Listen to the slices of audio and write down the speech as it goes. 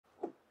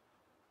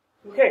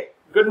Okay,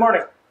 good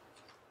morning.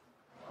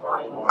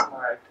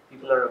 Alright,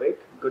 people are awake.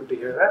 Good to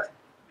hear that.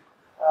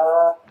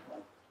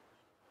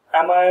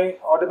 Am I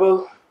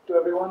audible to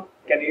everyone?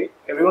 Can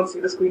everyone see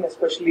the screen,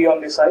 especially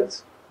on the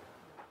sides?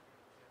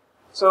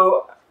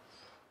 So,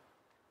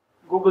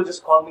 Google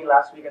just called me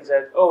last week and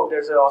said, oh,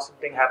 there's an awesome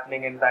thing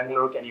happening in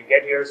Bangalore, can you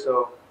get here?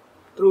 So,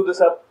 threw this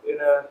up in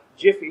a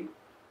jiffy.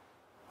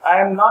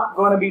 I am not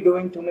going to be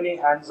doing too many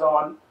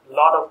hands-on,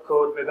 lot of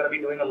code. We're going to be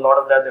doing a lot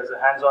of that. There's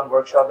a hands-on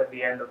workshop at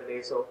the end of the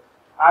day. So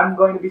I'm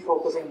going to be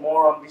focusing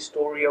more on the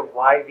story of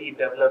why we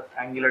developed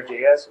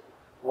AngularJS,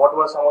 what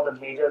were some of the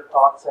major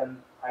thoughts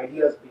and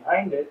ideas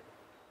behind it,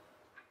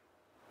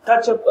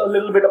 touch up a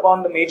little bit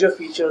upon the major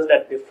features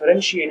that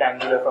differentiate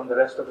Angular from the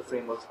rest of the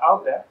frameworks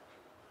out there,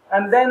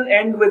 and then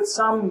end with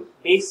some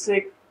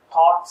basic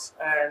thoughts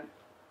and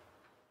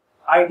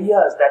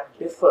ideas that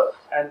differ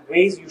and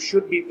ways you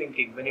should be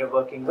thinking when you're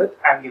working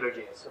with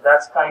AngularJS. So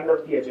that's kind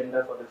of the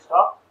agenda for this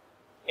talk.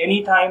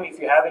 Anytime, if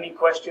you have any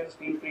questions,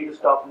 feel free to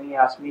stop me,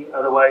 ask me.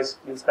 Otherwise,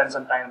 we'll spend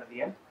some time at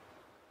the end.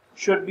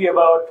 Should be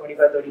about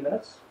 25-30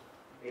 minutes.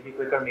 Maybe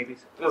quicker, maybe.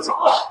 We'll see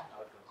how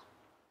it goes.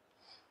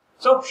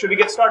 So, should we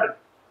get started?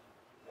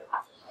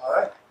 All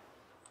right.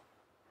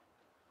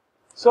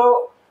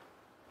 So,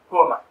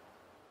 who am I?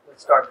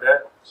 Let's start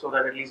there so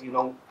that at least you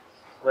know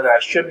whether I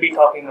should be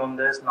talking on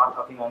this, not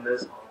talking on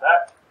this, all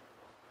that.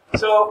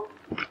 So,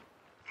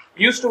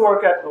 used to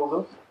work at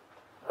Google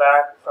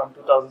back from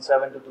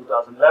 2007 to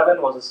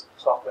 2011, was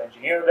a software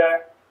engineer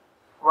there.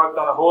 Worked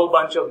on a whole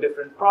bunch of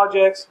different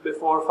projects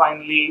before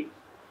finally,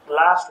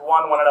 last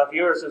 1.5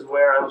 years is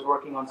where I was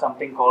working on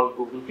something called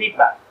Google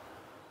Feedback.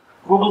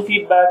 Google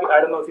Feedback, I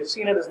don't know if you've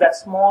seen it, is that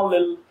small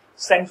little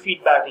send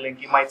feedback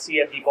link you might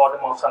see at the bottom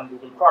of some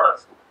Google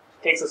products.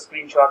 Takes a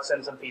screenshot,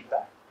 sends some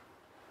feedback.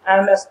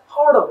 And as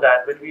part of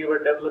that, when we were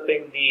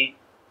developing the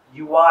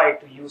UI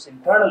to use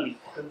internally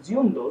to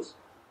consume those,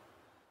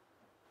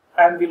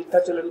 and we'll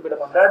touch a little bit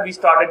upon that, we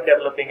started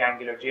developing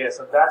AngularJS.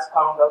 So that's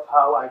kind of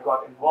how I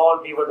got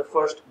involved. We were the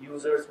first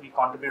users. We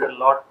contributed a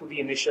lot to the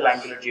initial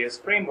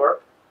AngularJS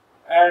framework,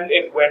 and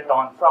it went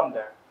on from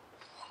there.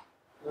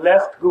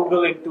 Left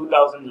Google in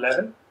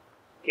 2011,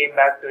 came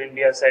back to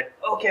India, said,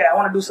 okay, I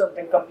want to do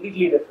something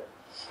completely different.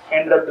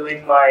 Ended up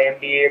doing my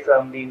MBA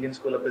from the Indian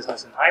School of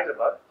Business in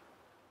Hyderabad.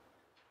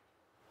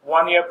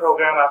 1-year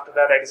program after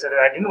that, I decided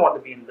I didn't want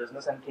to be in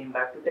business and came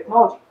back to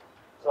technology.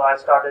 So I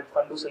started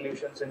Fundu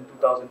Solutions in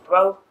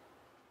 2012.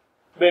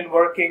 Been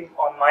working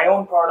on my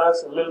own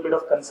products, a little bit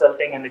of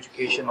consulting and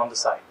education on the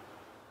side.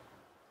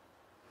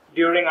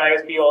 During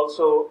ISB,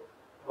 also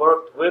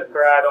worked with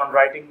Brad on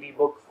writing the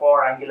book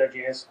for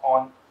AngularJS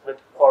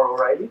for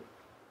O'Reilly.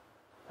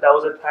 That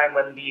was a time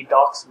when the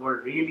docs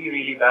were really,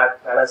 really bad.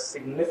 That has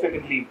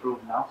significantly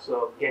improved now.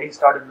 So getting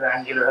started with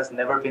Angular has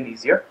never been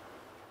easier.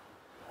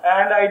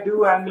 And I do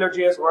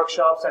AngularJS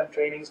workshops and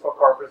trainings for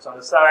corporates on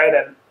the side,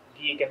 and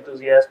geek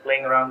enthusiasts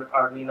playing around with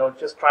Arduino,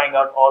 just trying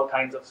out all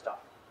kinds of stuff.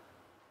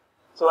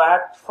 So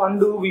at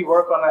Fundu, we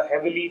work on a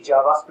heavily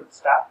JavaScript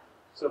stack.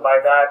 So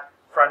by that,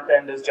 front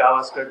end is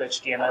JavaScript,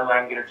 HTML,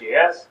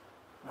 AngularJS.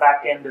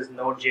 Back end is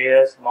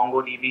Node.js,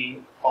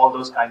 MongoDB, all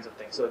those kinds of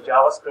things. So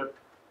JavaScript,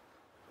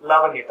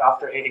 loving it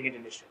after hating it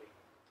initially.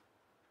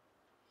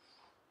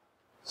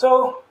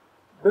 So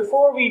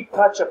before we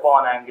touch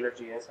upon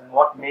AngularJS and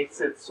what makes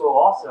it so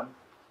awesome,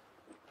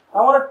 I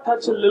want to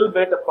touch a little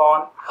bit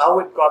upon how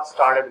it got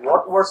started.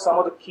 What were some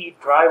of the key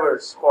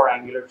drivers for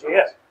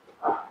AngularJS?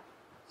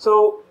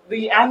 So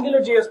the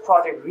AngularJS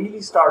project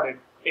really started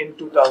in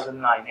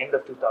 2009, end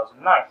of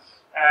 2009.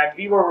 And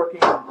we were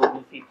working on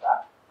Google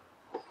Feedback.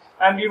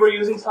 And we were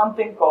using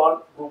something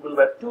called Google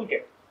Web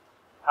Toolkit.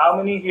 How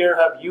many here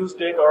have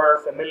used it or are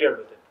familiar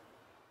with it?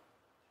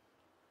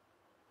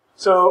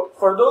 So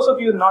for those of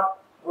you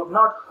who have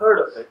not heard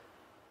of it,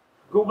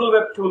 Google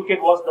Web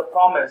Toolkit was the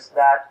promise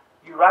that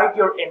you write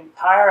your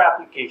entire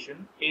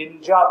application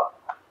in Java,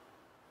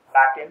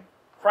 backend,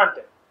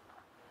 frontend.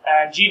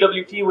 And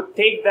GWT would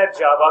take that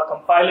Java,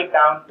 compile it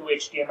down to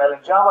HTML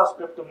and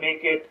JavaScript to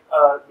make it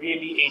a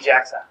really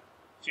Ajax app.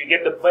 So you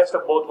get the best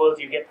of both worlds.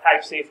 You get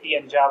type safety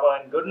and Java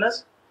and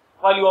goodness,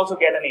 while you also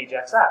get an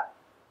Ajax app.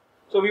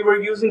 So we were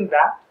using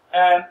that,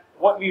 and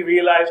what we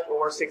realized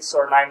over 6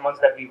 or 9 months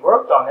that we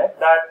worked on it,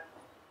 that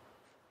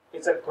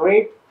it's a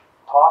great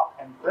thought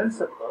and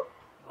principle,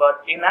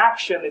 but in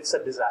action, it's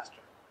a disaster.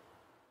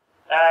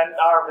 And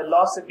our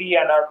velocity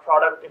and our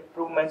product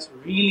improvements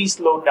really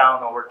slowed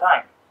down over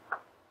time.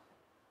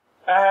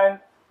 And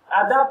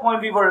at that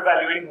point, we were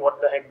evaluating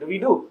what the heck do we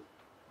do?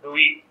 Do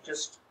we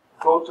just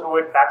go through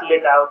it, battle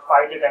it out,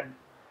 fight it, and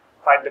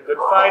fight the good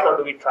fight, or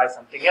do we try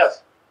something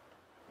else?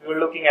 We were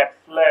looking at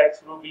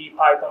Flex, Ruby,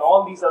 Python,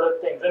 all these other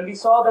things, and we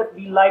saw that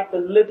we liked a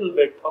little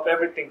bit of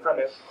everything from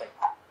everything,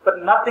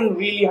 but nothing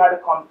really had a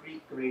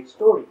concrete, great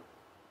story.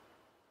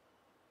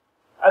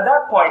 At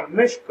that point,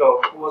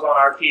 Mishko, who was on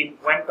our team,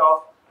 went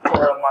off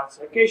for a month's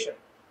vacation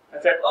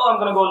and said, oh, I'm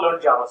going to go learn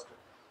JavaScript.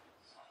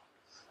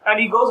 And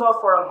he goes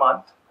off for a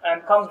month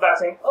and comes back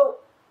saying, oh,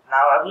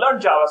 now I've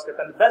learned JavaScript,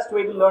 and the best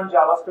way to learn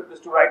JavaScript is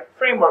to write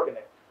framework in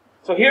it.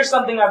 So here's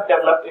something I've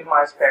developed in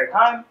my spare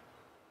time.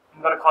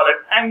 I'm going to call it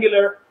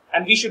Angular,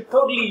 and we should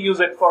totally use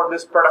it for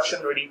this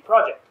production-ready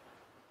project.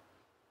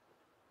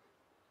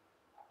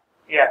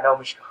 Yeah, no,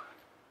 Mishko.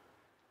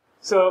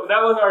 So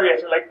that was our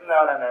reaction, like,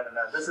 no,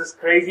 this is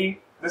crazy.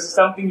 This is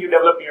something you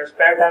develop in your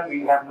spare time.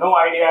 We have no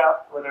idea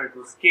whether it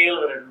will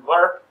scale, whether it will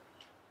work.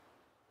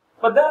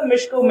 But then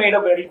Mishko made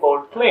a very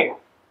bold claim.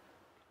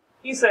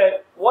 He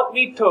said, what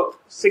we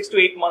took 6 to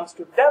 8 months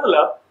to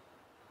develop,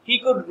 he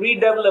could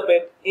redevelop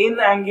it in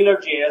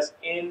AngularJS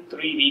in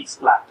 3 weeks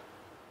flat.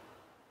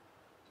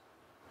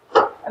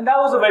 And that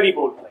was a very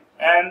bold claim.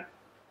 And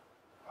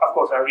of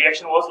course, our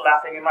reaction was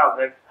laughing him out,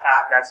 like,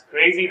 that's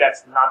crazy,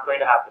 that's not going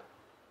to happen.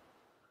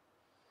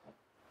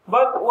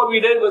 But what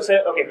we did was say,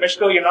 okay,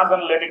 Mishko, you're not going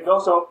to let it go,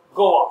 so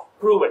go off,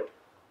 prove it.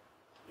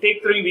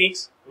 Take 3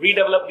 weeks,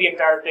 redevelop the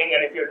entire thing,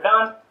 and if you're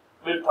done,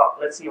 we'll talk.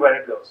 Let's see where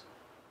it goes.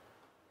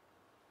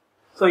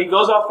 So he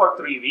goes off for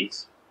 3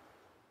 weeks,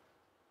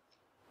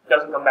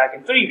 doesn't come back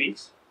in 3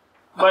 weeks,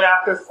 but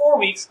after 4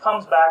 weeks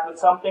comes back with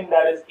something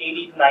that is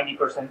 80 to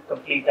 90%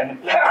 complete and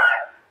implemented.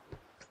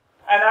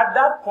 And at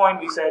that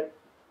point we said,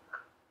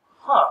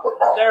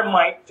 there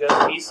might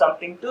just be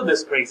something to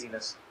this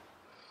craziness.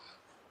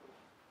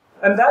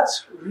 And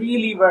that's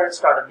really where it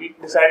started. We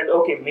decided,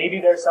 okay, maybe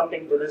there's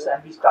something to this,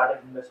 and we started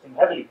investing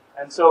heavily.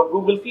 And so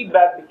Google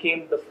Feedback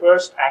became the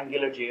first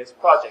AngularJS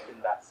project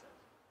in that sense.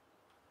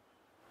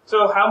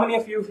 So how many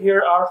of you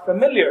here are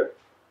familiar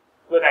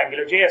with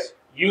AngularJS?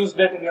 Used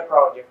it in your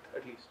project,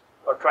 at least,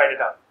 or tried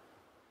it out?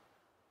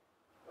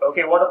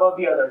 Okay, what about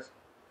the others?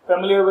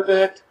 Familiar with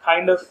it,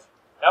 kind of?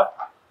 Yep.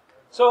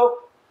 So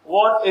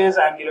what is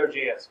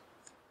AngularJS?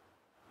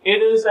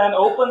 It is an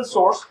open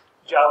source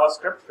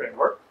JavaScript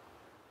framework.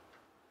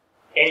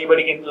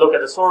 Anybody can look at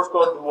the source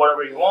code, do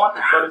whatever you want,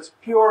 but it's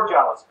pure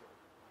JavaScript.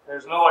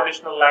 There's no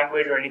additional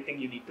language or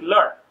anything you need to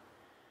learn.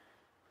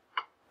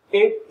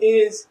 It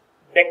is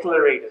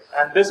declarative,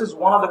 and this is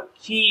one of the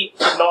key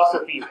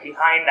philosophies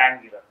behind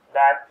Angular,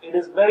 that it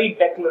is very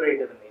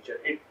declarative in nature.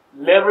 It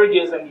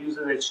leverages and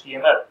uses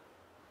HTML.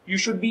 You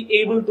should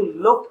be able to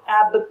look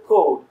at the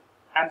code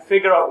and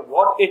figure out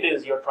what it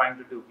is you're trying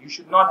to do. You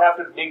should not have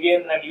to dig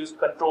in and use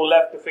Control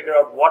F to figure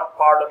out what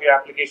part of your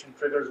application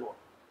triggers what.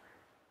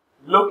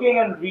 Looking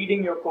and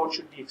reading your code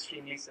should be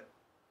extremely simple.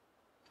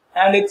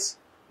 And it's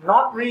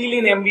not really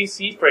an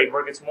MVC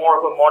framework, it's more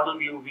of a model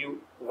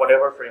view,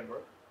 whatever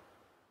framework.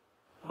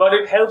 But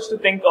it helps to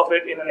think of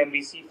it in an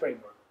MVC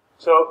framework.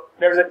 So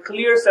there's a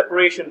clear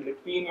separation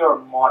between your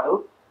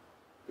model,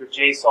 your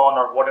JSON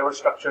or whatever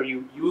structure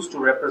you use to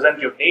represent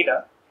your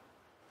data,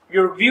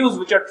 your views,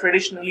 which are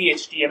traditionally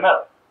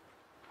HTML,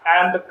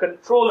 and the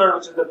controller,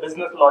 which is the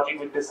business logic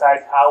which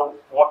decides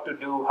what to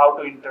do, how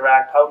to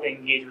interact, how to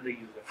engage with the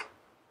user.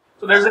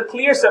 So there's a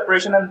clear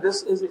separation, and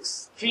this is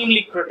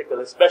extremely critical,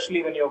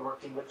 especially when you're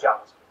working with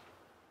JavaScript.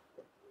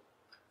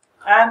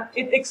 And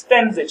it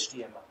extends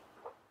HTML.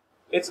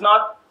 It's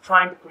not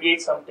trying to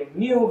create something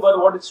new,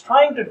 but what it's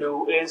trying to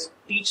do is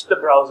teach the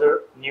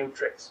browser new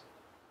tricks.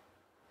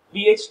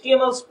 The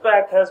HTML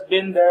spec has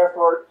been there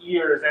for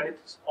years, and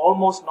it's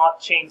almost not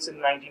changed since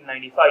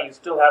 1995. You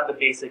still have the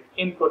basic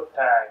input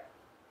tag,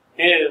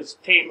 divs,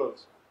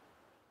 tables.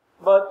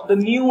 But the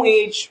new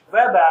age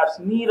web apps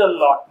need a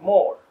lot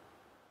more.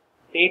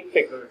 Date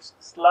pickers,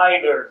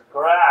 sliders,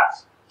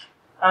 graphs.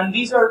 And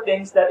these are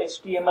things that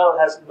HTML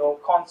has no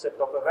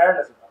concept of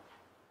awareness about.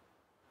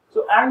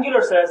 So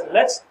Angular says,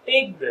 let's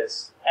take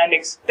this and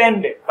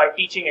extend it by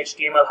teaching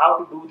HTML how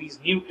to do these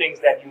new things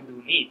that you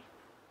do need.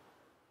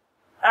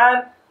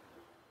 And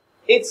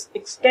it's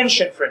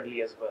extension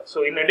friendly as well.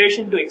 So in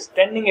addition to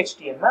extending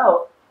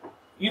HTML,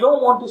 you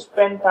don't want to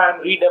spend time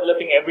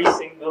redeveloping every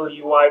single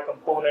UI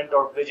component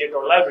or widget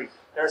or library.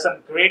 There are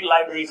some great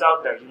libraries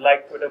out there. You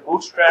like Twitter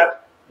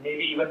Bootstrap,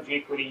 maybe even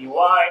jQuery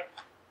UI,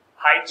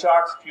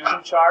 HighCharts,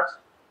 Fusion Charts.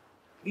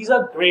 These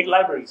are great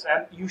libraries,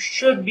 and you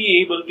should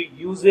be able to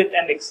use it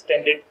and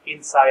extend it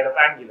inside of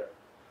Angular.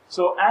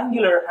 So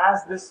Angular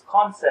has this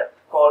concept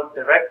called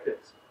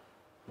directives,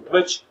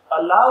 which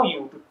allow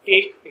you to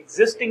take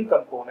existing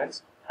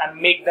components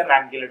and make them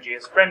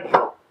AngularJS friendly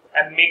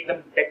and make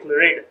them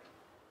declarative.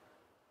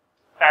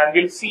 And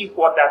we'll see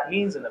what that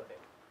means in a bit.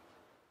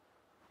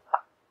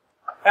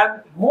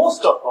 And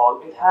most of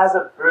all, it has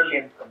a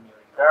brilliant community.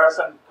 There are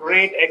some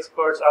great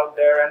experts out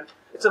there, and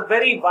it's a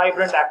very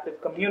vibrant,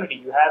 active community.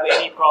 You have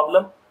any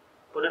problem,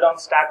 put it on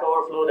Stack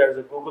Overflow. There's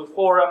a Google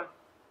forum.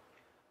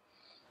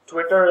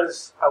 Twitter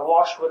is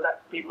awash with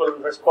people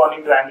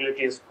responding to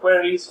AngularJS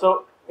queries.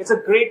 So it's a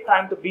great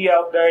time to be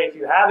out there. If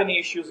you have any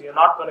issues, you're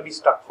not going to be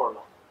stuck for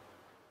long.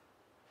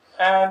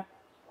 And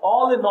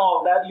all in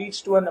all, that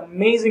leads to an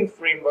amazing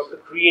framework to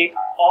create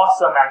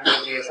awesome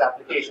AngularJS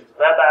applications,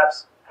 web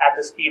apps at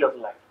the speed of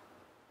light.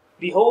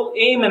 The whole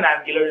aim in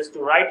Angular is to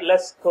write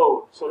less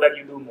code so that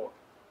you do more.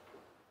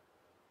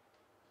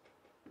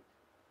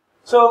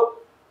 So,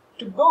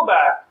 to go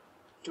back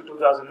to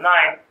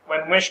 2009,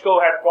 when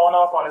Mishko had gone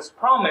off on his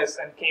promise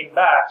and came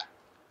back,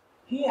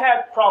 he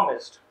had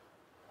promised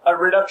a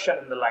reduction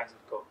in the lines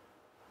of code.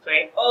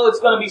 saying, oh, it's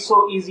going to be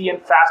so easy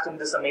and fast in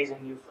this amazing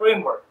new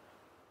framework.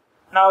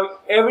 Now,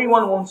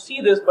 everyone won't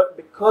see this, but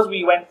because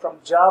we went from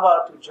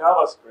Java to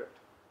JavaScript,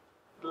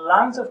 the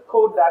lines of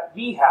code that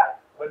we had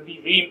when we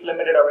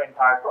re-implemented our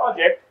entire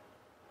project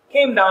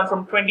came down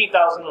from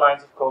 20,000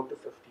 lines of code to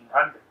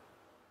 1,500.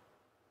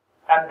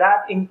 And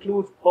that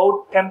includes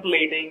both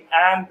templating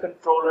and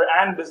controller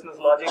and business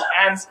logic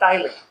and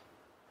styling.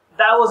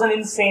 That was an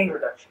insane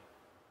reduction.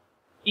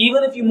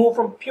 Even if you move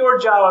from pure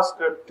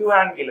JavaScript to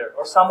Angular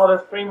or some other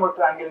framework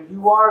to Angular,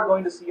 you are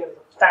going to see a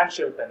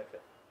substantial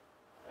benefit.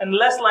 And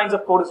less lines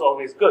of code is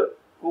always good.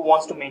 Who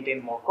wants to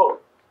maintain more code?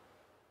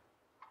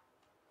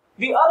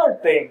 The other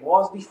thing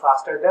was the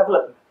faster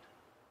development.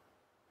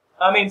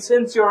 I mean,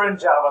 since you're in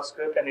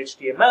JavaScript and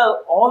HTML,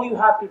 all you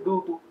have to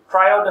do to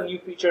try out a new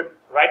feature,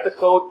 write the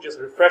code, just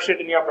refresh it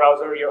in your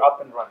browser, you're up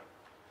and running.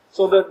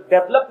 So the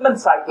development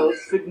cycle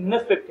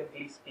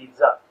significantly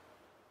speeds up.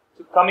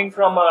 So coming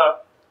from a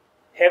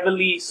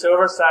heavily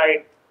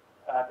server-side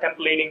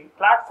templating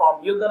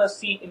platform, you're going to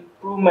see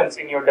improvements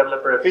in your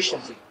developer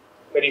efficiency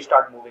when you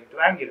start moving to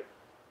Angular.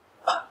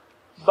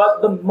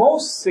 But the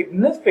most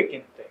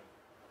significant thing,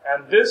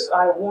 and this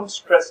I won't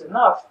stress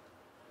enough,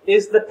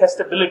 is the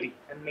testability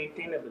and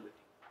maintainability.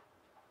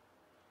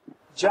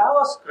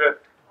 JavaScript,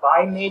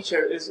 by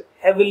nature, is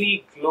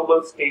heavily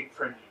global state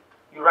friendly.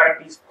 You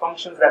write these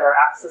functions that are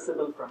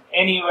accessible from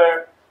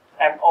anywhere,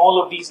 and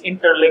all of these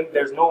interlink.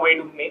 There's no way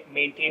to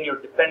maintain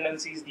your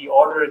dependencies, the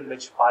order in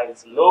which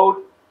files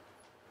load.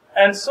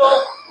 And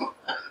so,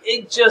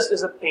 it just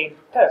is a pain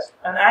to test.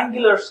 And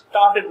Angular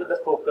started with a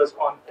focus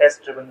on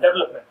test-driven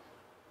development.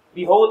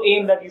 The whole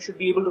aim that you should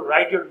be able to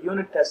write your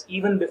unit test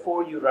even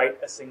before you write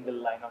a single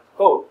line of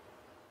code.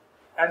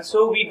 And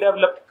so we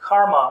developed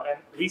Karma and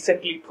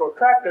recently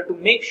Protractor to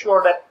make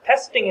sure that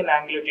testing in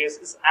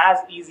AngularJS is as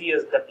easy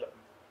as development.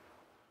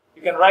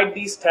 You can write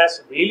these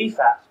tests really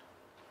fast,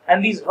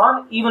 and these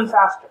run even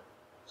faster.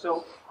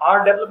 So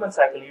our development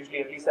cycle, usually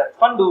at least at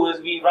Fundu,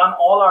 is we run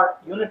all our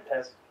unit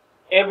tests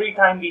every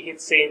time we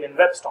hit save in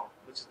WebStorm,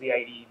 which is the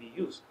IDE we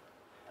use.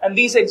 And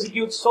these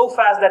execute so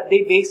fast that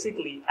they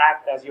basically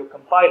act as your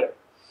compiler.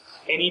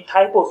 Any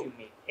typos you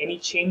make, any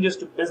changes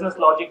to business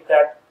logic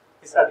that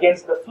is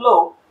against the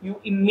flow,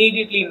 you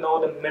immediately know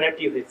the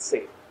minute you hit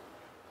save.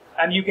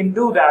 And you can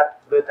do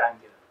that with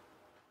Angular.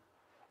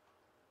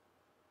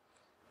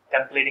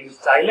 Templating and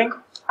styling.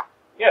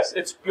 Yes,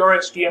 it's pure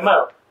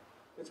HTML.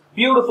 It's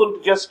beautiful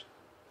to just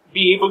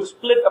be able to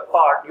split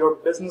apart your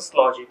business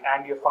logic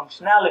and your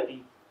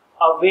functionality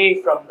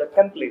away from the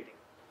templating.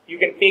 You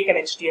can take an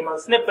HTML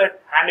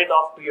snippet, hand it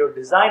off to your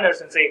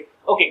designers and say,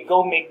 okay,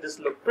 go make this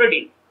look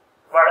pretty.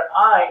 Where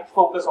I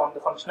focus on the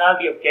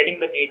functionality of getting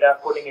the data,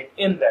 putting it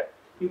in there.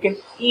 You can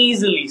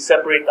easily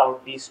separate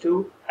out these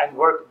two and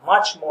work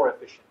much more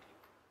efficiently.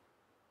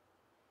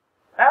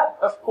 And,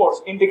 of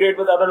course, integrate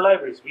with other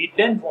libraries. We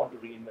didn't want to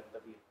reinvent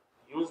the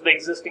wheel. Use the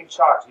existing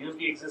charts, use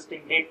the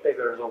existing date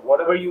figures, or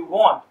whatever you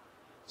want.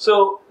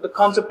 So, the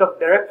concept of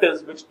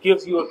directives, which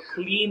gives you a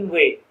clean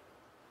way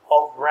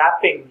of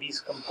wrapping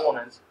these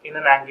components in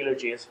an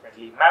AngularJS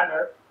friendly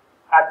manner,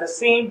 at the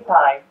same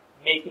time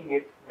making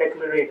it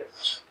declarative.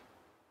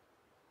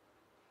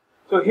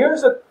 So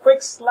here's a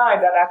quick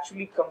slide that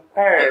actually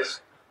compares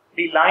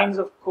the lines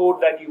of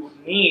code that you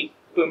would need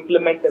to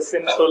implement a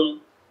simple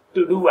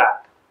to-do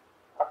app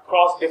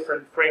across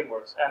different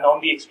frameworks. And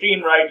on the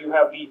extreme right, you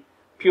have the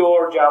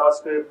pure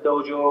JavaScript,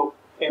 Dojo,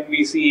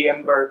 MVC,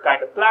 Ember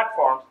kind of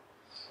platforms.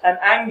 And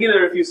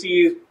Angular, if you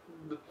see, is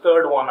the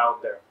third one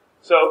out there.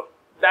 So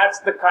that's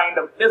the kind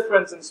of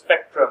difference in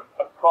spectrum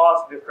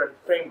across different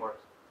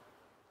frameworks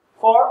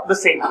for the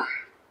same app.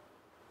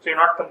 So you're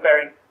not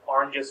comparing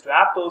oranges to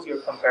apples,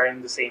 you're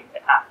comparing the same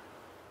app.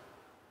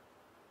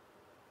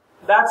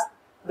 That's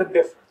the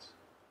difference.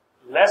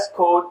 Less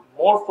code,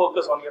 more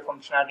focus on your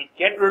functionality.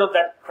 Get rid of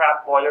that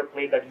crap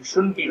boilerplate that you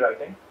shouldn't be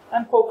writing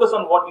and focus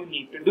on what you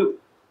need to do.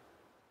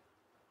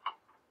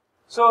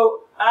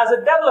 So as a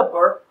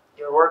developer,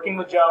 you're working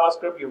with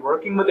JavaScript, you're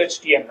working with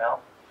HTML,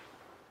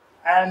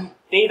 and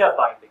data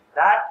binding.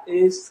 That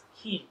is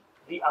key.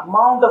 The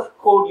amount of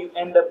code you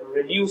end up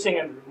reducing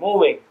and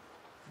removing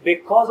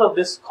because of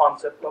this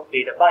concept of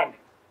data binding.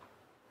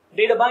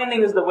 Data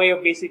binding is the way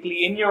of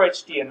basically in your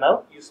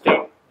HTML, you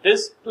state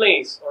this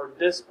place or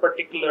this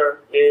particular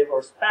div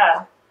or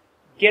span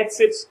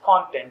gets its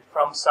content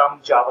from some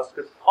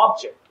JavaScript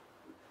object.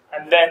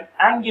 And then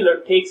Angular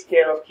takes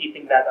care of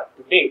keeping that up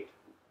to date.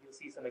 You'll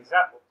see some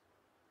examples.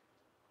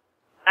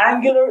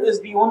 Angular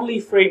is the only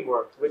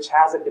framework which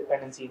has a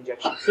dependency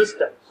injection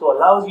system, so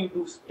allows you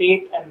to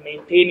state and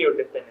maintain your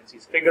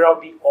dependencies, figure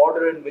out the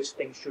order in which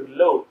things should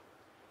load,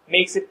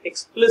 makes it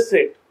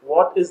explicit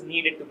what is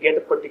needed to get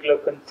a particular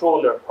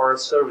controller or a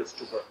service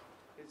to work.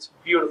 It's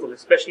beautiful,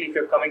 especially if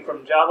you're coming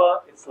from Java,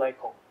 it's like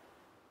home.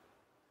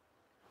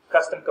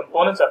 Custom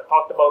components, I've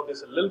talked about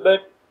this a little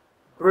bit.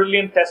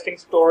 Brilliant testing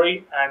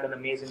story and an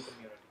amazing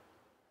community.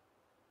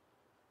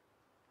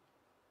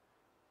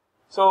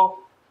 So,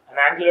 an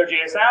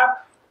AngularJS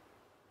app,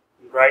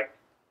 you write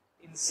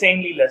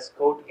insanely less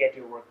code to get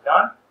your work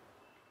done.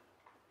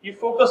 You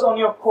focus on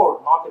your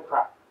code, not the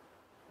crap.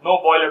 No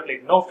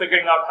boilerplate, no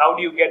figuring out how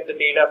do you get the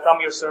data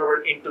from your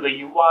server into the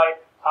UI,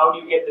 how do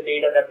you get the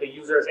data that the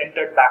user has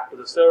entered back to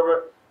the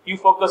server. You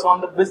focus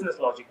on the business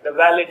logic, the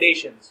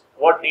validations,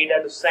 what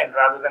data to send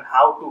rather than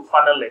how to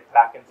funnel it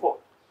back and forth.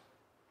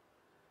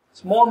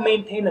 It's more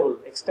maintainable,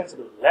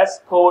 extensible, less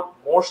code,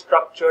 more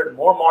structured,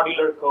 more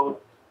modular code,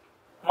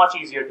 much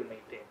easier to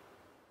maintain.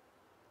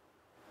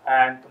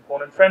 And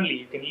component friendly,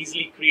 you can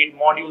easily create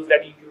modules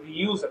that you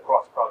reuse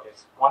across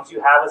projects. Once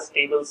you have a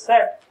stable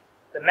set,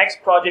 the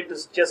next project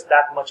is just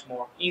that much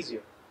more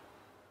easier.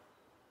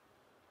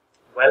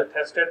 Well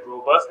tested,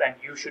 robust, and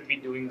you should be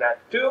doing that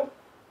too.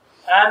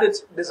 And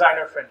it's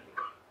designer friendly.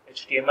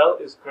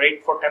 HTML is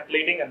great for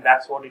templating, and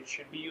that's what it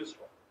should be used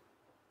for.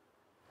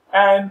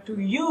 And to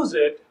use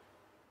it,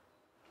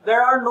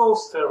 there are no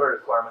server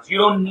requirements. You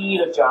don't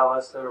need a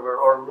Java server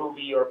or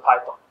Ruby or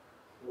Python.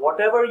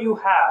 Whatever you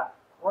have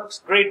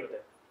works great with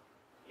it.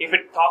 If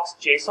it talks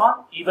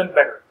JSON, even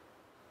better.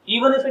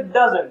 Even if it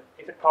doesn't,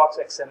 if it talks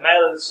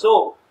XML,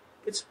 so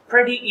it's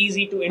pretty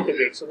easy to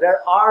integrate. So there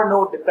are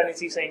no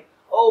dependencies saying,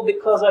 oh,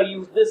 because I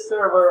use this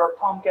server or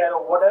Tomcat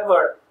or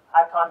whatever,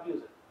 I can't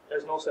use it.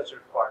 There's no such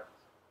requirement.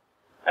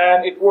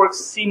 And it works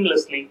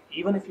seamlessly,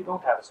 even if you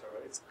don't have a server.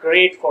 It's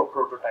great for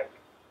prototyping.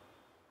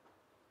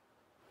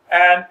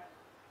 And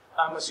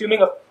I'm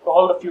assuming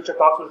all the future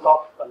talks will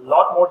talk a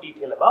lot more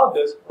detail about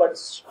this, but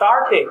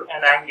starting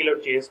an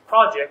AngularJS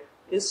project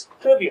is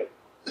trivial.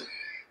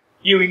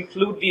 You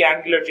include the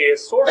AngularJS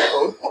source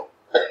code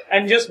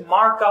and just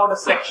mark out a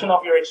section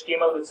of your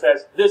HTML that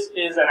says, this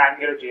is an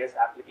AngularJS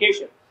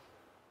application.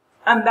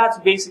 And that's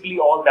basically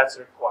all that's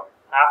required.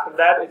 After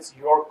that, it's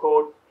your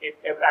code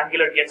if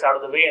Angular gets out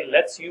of the way and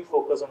lets you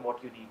focus on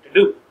what you need to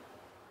do.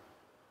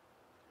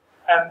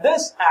 And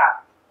this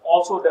app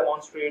also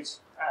demonstrates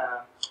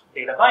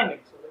data binding.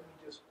 So let me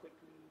just quickly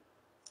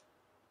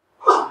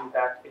show you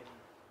that in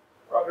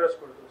progress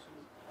for those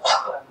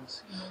who haven't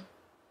seen it.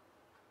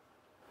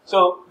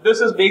 So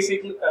this is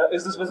basically,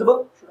 is this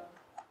visible?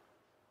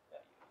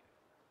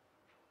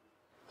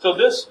 So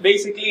this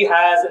basically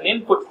has an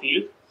input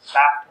field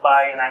backed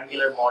by an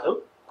Angular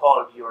model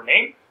called your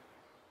name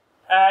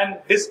and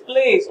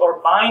displays or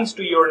binds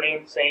to your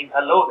name saying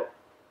hello there.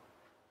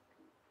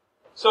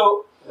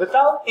 So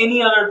without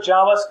any other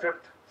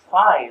JavaScript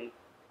file,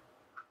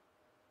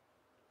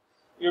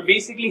 you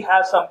basically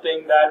have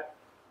something that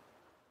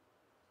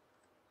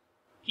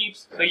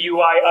keeps the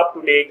UI up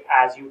to date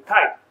as you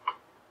type.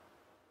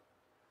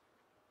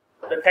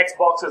 The text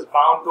box is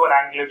bound to an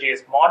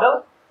AngularJS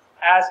model,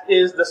 as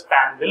is the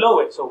span below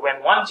it. So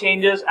when one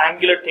changes,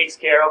 Angular takes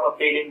care of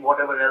updating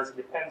whatever else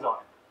depends on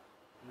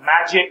it.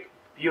 Magic,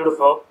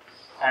 beautiful,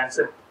 and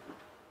simple.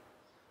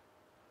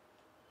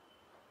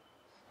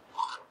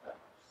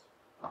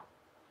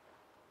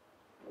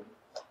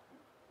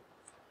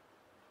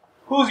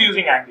 Who's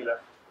using Angular?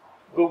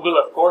 Google,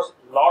 of course,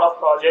 a lot of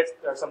projects.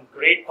 There are some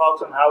great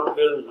talks on how to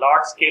build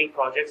large-scale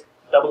projects.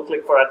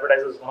 DoubleClick for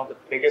Advertisers is one of the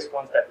biggest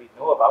ones that we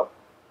know about.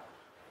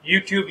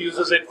 YouTube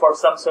uses it for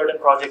some certain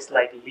projects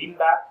like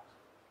Leanback.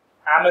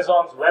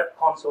 Amazon's Web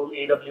Console,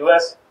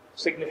 AWS,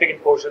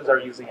 significant portions are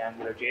using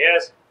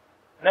AngularJS.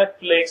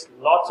 Netflix,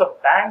 lots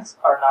of banks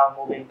are now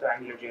moving to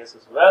AngularJS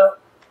as well.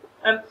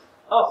 And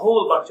a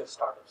whole bunch of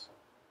startups.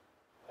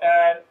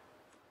 And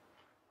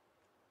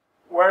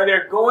where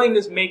they're going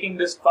is making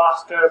this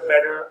faster,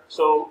 better,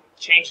 so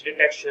change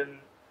detection,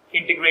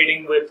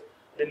 integrating with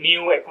the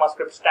new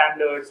ECMAScript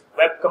standards,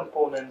 web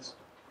components,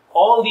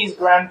 all these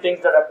grand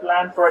things that are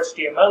planned for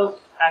HTML,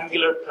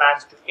 Angular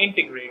plans to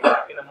integrate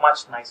in a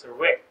much nicer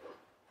way.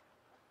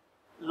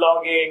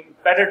 Logging,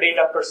 better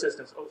data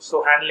persistence,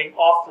 so handling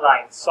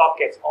offline,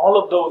 sockets,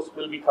 all of those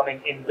will be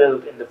coming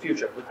inbuilt in the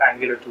future with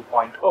Angular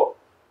 2.0.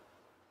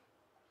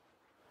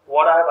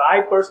 What have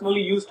I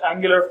personally used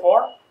Angular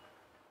for?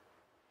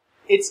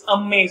 It's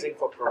amazing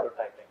for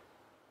prototyping.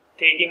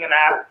 Taking an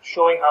app,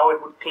 showing how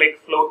it would click,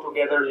 flow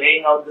together,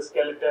 laying out the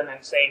skeleton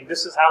and saying,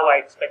 this is how I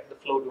expect the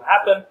flow to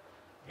happen.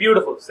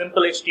 Beautiful,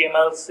 simple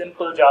HTML,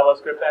 simple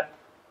JavaScript, and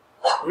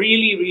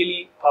really,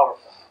 really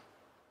powerful.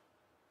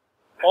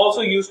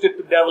 Also used it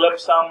to develop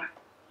some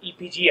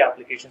EPG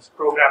applications,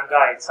 program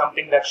guides,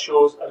 something that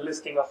shows a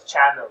listing of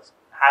channels,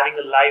 having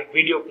a live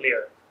video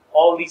player,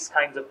 all these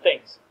kinds of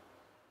things.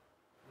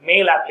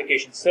 Mail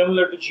applications,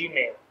 similar to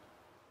Gmail.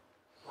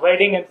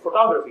 Wedding and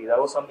photography, that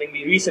was something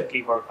we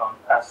recently worked on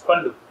as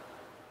Fundu.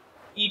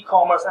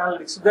 E-commerce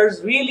analytics. So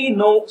there's really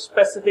no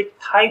specific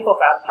type of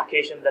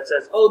application that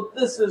says, oh,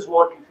 this is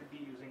what you should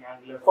be using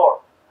Angular for.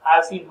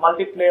 I've seen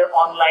multiplayer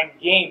online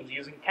games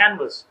using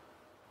Canvas,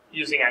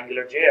 using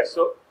AngularJS.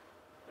 So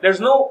there's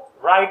no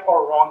right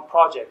or wrong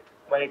project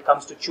when it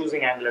comes to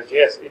choosing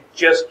AngularJS. It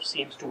just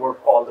seems to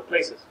work all the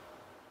places.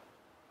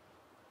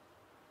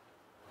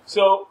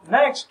 So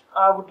next,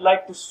 I would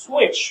like to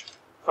switch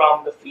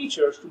from the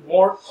features to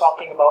more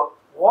talking about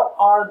what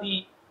are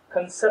the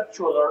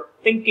conceptual or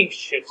thinking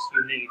shifts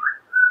you need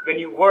when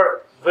you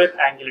work with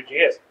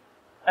AngularJS.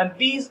 And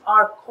these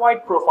are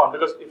quite profound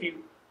because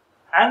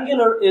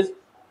Angular is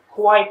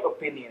quite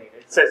opinionated.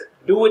 It says,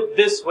 do it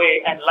this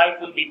way and life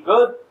will be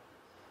good.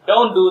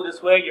 Don't do it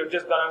this way, you're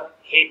just going to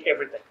hate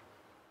everything.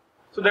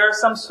 So there are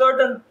some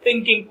certain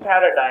thinking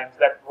paradigms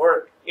that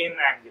work in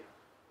Angular.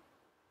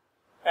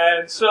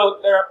 And so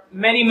there are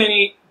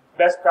many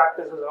best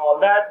practices and all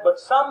that, but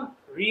some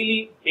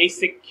really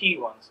basic key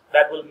ones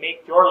that will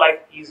make your life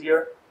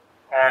easier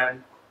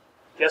and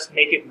just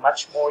make it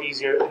much more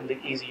easier in the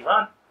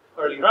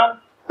early run.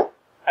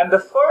 And the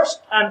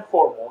first and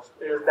foremost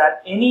is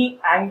that any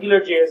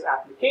AngularJS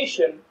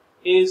application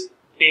is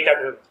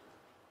data-driven.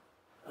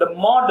 The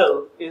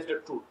model is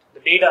the truth. The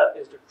data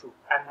is the truth.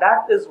 And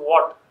that is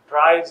what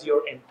drives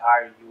your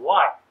entire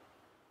UI.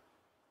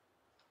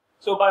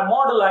 So by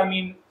model, I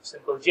mean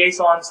simple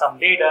JSON, some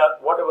data,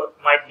 whatever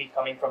might be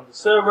coming from the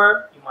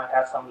server. You might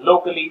have some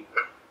locally.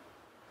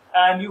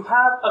 And you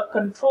have a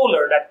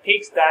controller that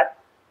takes that,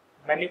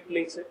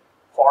 manipulates it,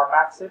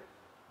 formats it,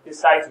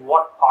 decides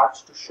what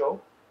parts to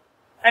show,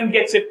 and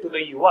gets it to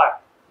the UI,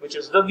 which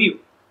is the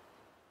view.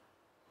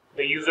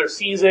 The user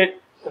sees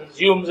it,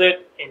 consumes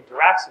it,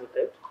 interacts with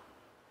it.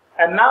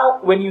 And now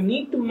when you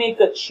need to make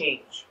a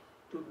change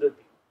to the view,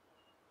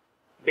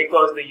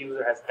 because the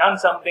user has done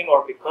something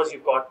or because you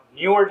got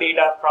newer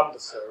data from the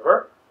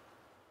server,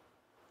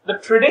 the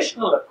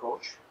traditional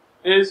approach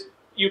is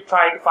you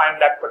try to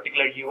find that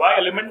particular UI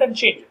element and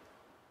change it.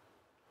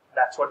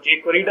 That's what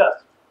jQuery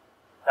does.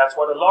 That's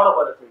what a lot of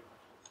other frameworks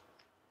do.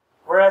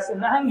 Whereas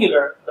in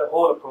Angular, the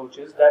whole approach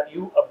is that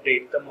you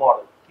update the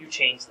model. You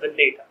change the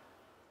data.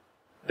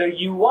 The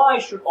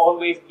UI should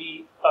always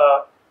be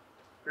a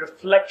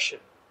reflection,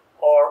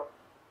 or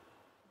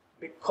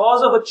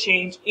because of a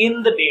change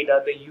in the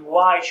data, the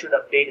UI should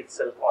update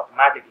itself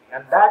automatically.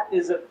 And that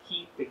is a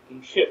key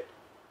thinking shift.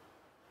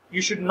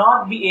 You should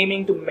not be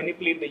aiming to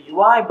manipulate the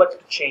UI, but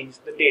to change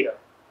the data.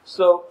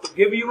 So to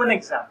give you an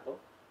example,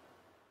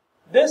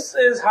 this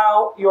is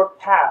how your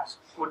tabs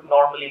would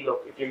normally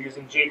look if you're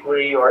using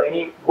jQuery or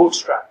any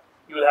Bootstrap.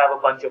 You'll have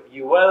a bunch of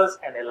ULs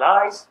and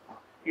LIs.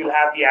 You'll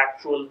have the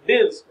actual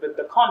divs with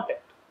the content.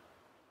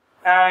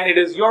 And it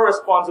is your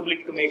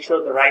responsibility to make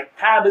sure the right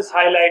tab is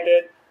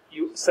highlighted.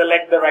 You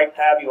select the right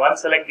tab, you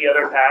unselect the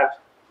other tabs,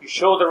 you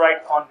show the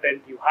right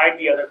content, you hide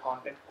the other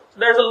content. So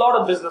there's a lot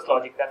of business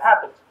logic that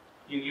happens.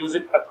 You use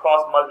it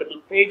across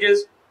multiple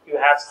pages. You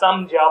have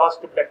some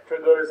JavaScript that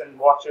triggers and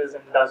watches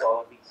and does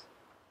all of these.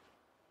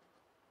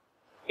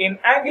 In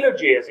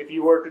AngularJS, if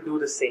you were to do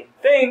the same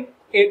thing,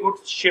 it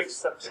would shift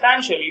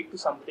substantially to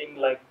something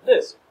like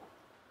this.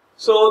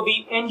 So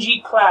the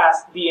ng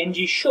class, the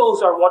ng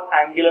shows are what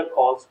Angular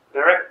calls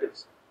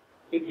directives.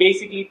 It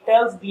basically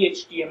tells the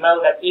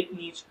HTML that it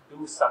needs to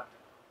do something.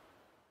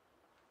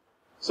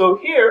 So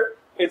here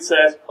it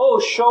says, oh,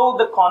 show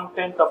the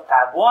content of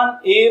tab 1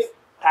 if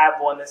tab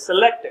 1 is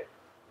selected.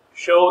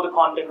 Show the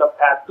content of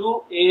tab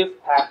 2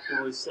 if tab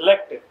 2 is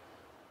selected.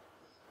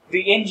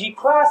 The ng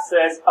class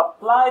says,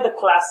 apply the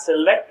class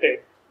selected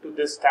to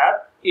this tab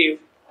if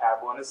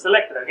tab 1 is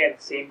selected. Again,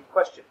 same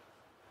question.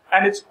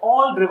 And it's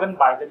all driven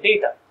by the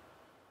data.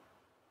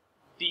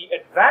 The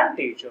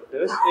advantage of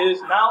this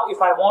is now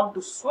if I want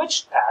to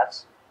switch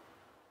tabs,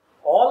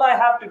 all I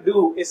have to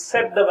do is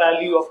set the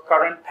value of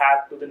current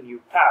tab to the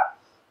new tab.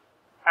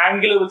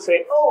 Angular will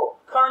say, oh,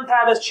 current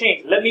tab has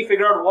changed. Let me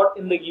figure out what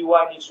in the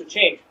UI needs to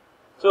change.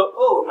 So,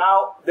 oh,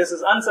 now this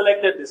is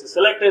unselected, this is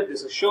selected,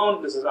 this is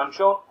shown, this is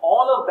unshown.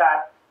 All of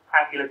that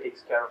Angular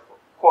takes care of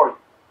for you.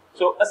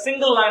 So a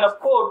single line of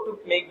code to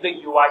make the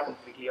UI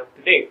completely up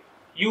to date.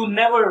 You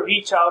never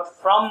reach out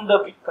from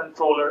the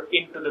controller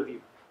into the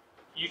view.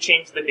 You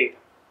change the data.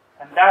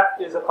 And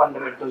that is a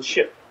fundamental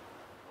shift.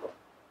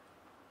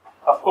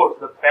 Of course,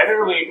 the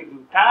better way to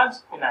do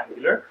tabs in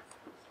Angular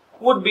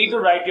would be to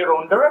write your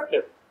own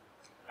directive.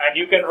 And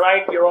you can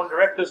write your own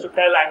directives to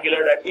tell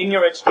Angular that in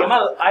your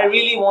HTML, I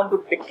really want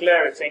to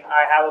declare it, saying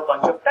I have a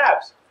bunch of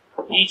tabs.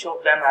 Each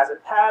of them has a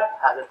tab,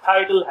 has a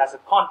title, has a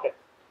content.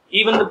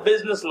 Even the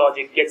business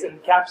logic gets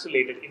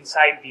encapsulated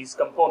inside these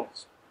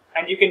components.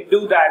 And you can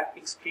do that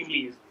extremely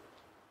easily.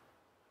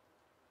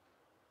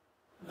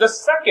 The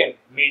second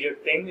major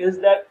thing is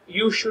that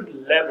you should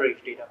leverage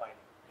data binding.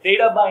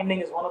 Data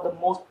binding is one of the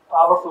most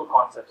powerful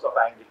concepts of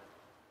Angular.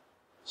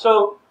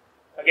 So,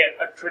 again,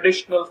 a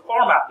traditional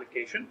form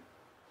application.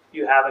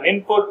 You have an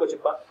input, which is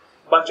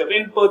a bunch of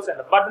inputs and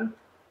a button.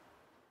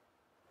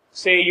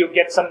 Say you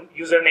get some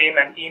username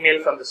and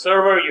email from the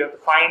server. You have to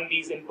find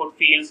these input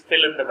fields,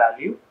 fill in the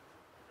value.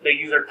 The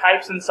user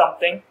types in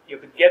something. You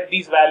have to get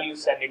these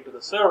values, send it to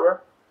the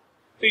server.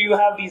 So you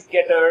have these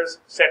getters,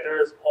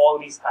 setters, all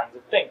these kinds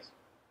of things.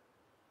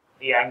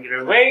 The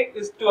Angular way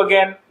is to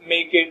again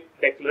make it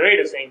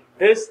declarative, saying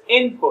this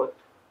input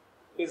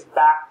is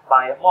backed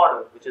by a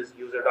model, which is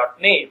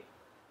user.name,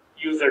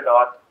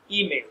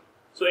 user.email.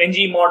 So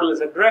ng model is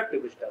a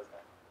directive which does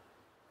that.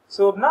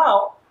 So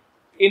now,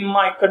 in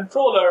my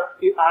controller,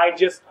 I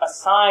just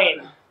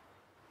assign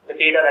the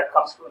data that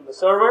comes from the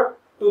server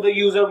to the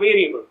user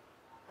variable.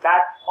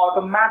 That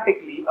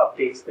automatically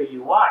updates the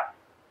UI.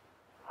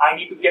 I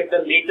need to get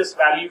the latest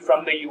value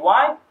from the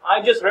UI.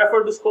 I just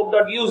refer to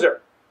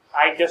scope.user.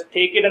 I just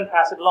take it and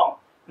pass it along.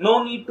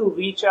 No need to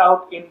reach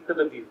out into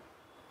the view.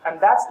 And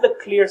that's the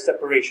clear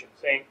separation,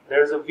 saying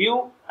there's a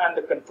view and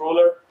the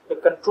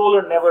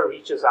controller never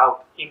reaches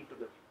out into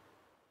the view.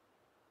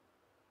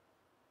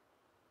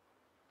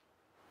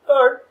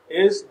 Third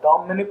is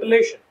DOM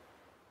manipulation.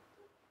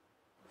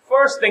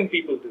 First thing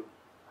people do,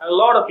 and a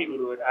lot of people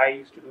do it, I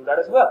used to do that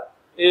as well,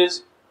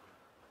 is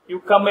you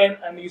come in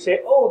and you say,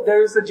 oh,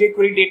 there is a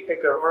jQuery date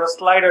picker or a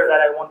slider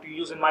that I want to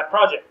use in my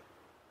project.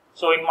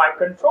 So in my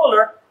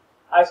controller,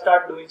 I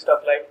start doing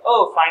stuff like,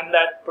 oh, find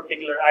that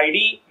particular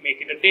ID,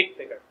 make it a date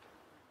picker.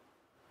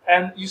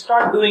 And you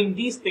start doing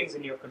these things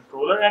in your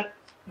controller, and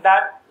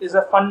that is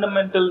a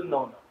fundamental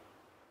no-no.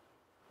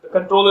 The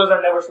controllers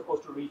are never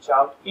supposed to reach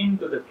out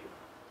into the view.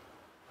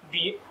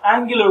 The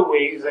Angular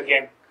way is,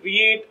 again,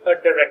 create a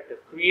directive,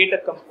 create a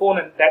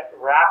component that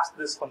wraps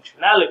this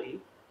functionality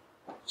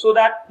so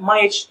that my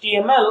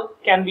HTML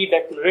can be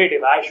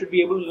declarative. I should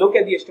be able to look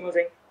at the HTML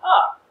saying,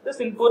 this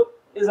input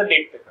is a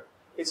date picker.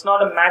 It's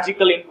not a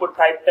magical input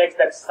type text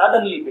that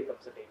suddenly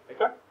becomes a date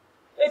picker.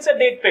 It's a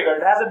date picker.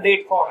 It has a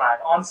date format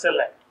on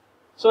select.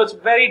 So it's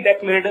very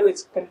declarative,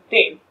 it's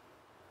contained.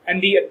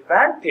 And the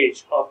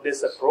advantage of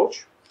this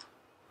approach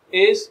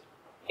is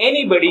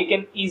anybody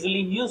can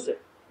easily use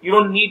it. You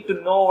don't need to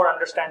know or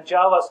understand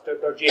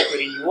JavaScript or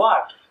jQuery UI.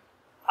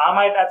 I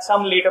might at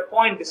some later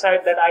point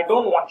decide that I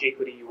don't want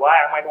jQuery UI,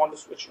 I might want to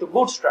switch to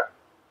Bootstrap.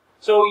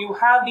 So you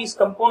have these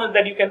components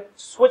that you can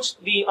switch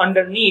the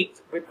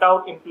underneath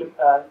without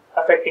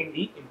affecting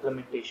the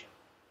implementation.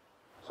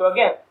 So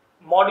again,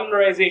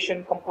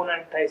 modularization,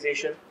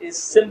 componentization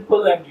is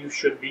simple and you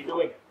should be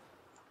doing it.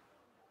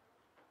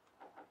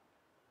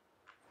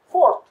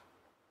 Fourth,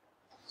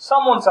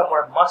 someone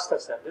somewhere must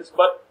have said this,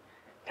 but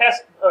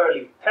test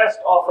early, test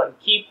often,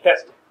 keep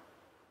testing.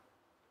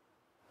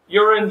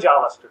 You're in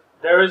JavaScript.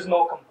 There is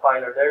no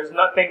compiler. There is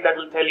nothing that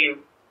will tell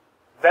you.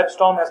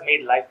 WebStorm has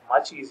made life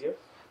much easier.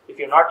 If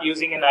you're not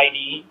using an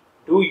IDE,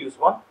 do use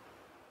one.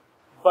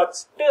 But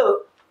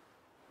still,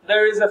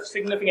 there is a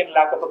significant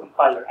lack of a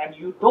compiler, and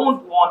you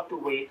don't want to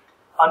wait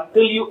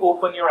until you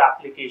open your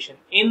application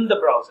in the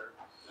browser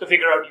to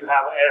figure out you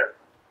have an error.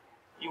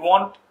 You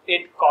want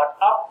it caught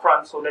up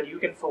front so that you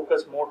can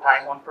focus more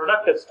time on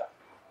productive stuff.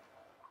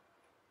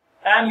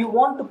 And you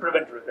want to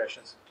prevent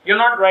regressions. You're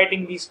not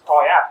writing these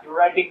toy apps. You're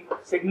writing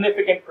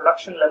significant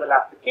production level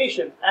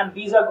applications, and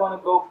these are going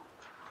to go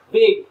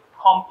big,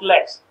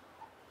 complex.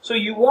 So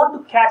you want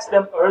to catch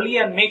them early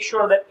and make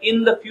sure that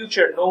in the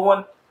future no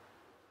one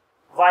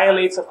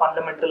violates a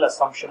fundamental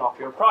assumption of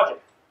your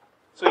project.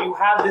 So you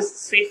have this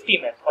safety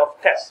net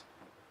of tests,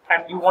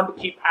 and you want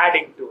to keep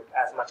adding to it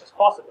as much as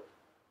possible.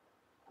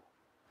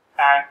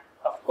 And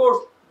of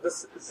course,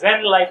 this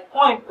Zen-like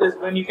point is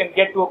when you can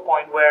get to a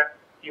point where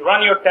you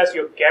run your test,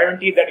 you're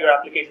guaranteed that your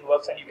application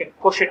works, and you can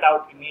push it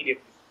out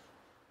immediately.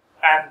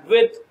 And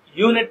with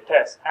unit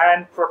tests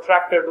and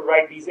Protractor to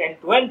write these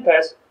end-to-end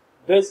tests,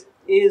 this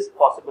is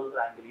possible with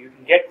Angular. You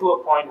can get to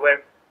a point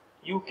where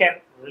you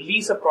can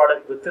release a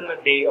product within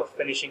a day of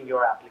finishing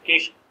your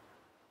application.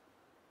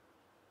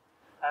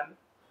 And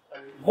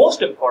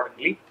most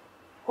importantly,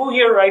 who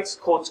here writes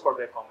codes for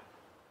their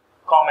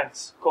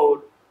comments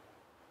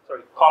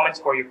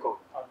for your code?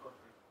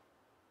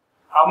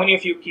 How many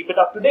of you keep it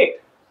up to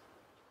date?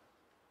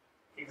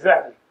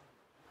 Exactly.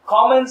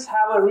 Comments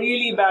have a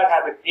really bad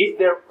habit. If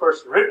they're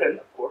first written,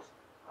 of course,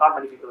 not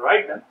many people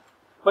write them,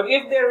 but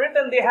if they're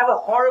written, they have a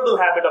horrible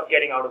habit of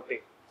getting out of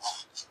date.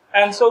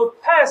 And so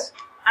tests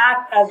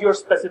act as your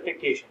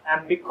specification,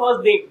 and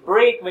because they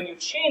break when you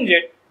change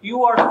it,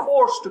 you are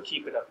forced to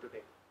keep it up to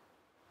date.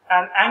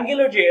 And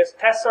AngularJS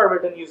tests are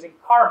written using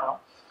Karma,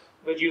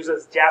 which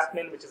uses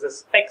Jasmine, which is a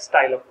spec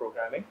style of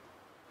programming,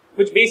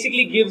 which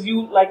basically gives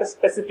you like a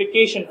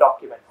specification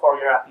document for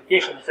your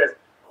application. It says,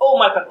 oh,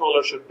 my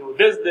controller should do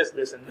this, this,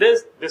 this, and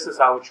this. This is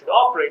how it should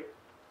operate.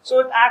 So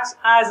it acts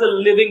as a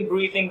living,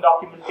 breathing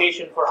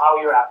documentation for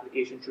how your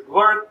application should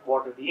work,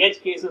 what are the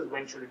edge cases,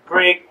 when should it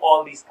break,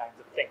 all these kinds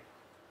of things.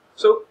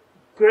 So,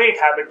 great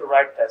habit to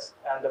write tests,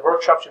 and the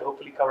workshop should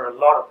hopefully cover a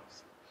lot of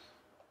this.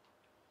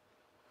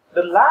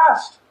 The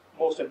last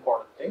most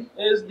important thing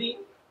is the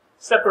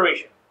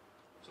separation.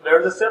 So there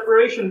is a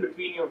separation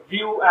between your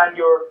view and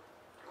your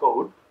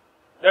code.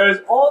 There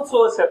is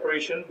also a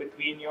separation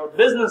between your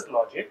business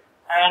logic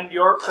and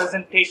your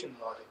presentation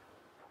logic.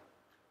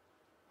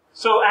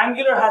 So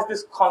Angular has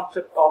this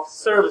concept of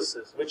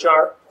services, which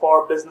are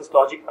for business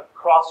logic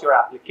across your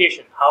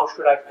application. How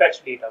should I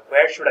fetch data?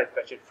 Where should I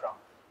fetch it from?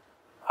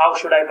 How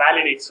should I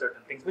validate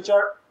certain things, which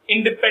are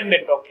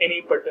independent of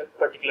any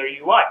particular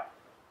UI?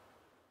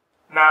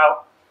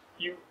 Now,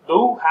 you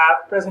do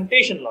have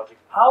presentation logic.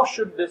 How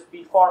should this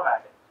be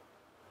formatted?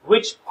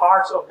 Which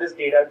parts of this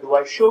data do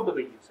I show to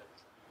the user?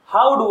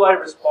 How do I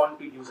respond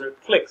to user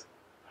clicks?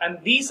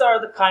 And these are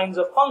the kinds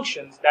of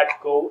functions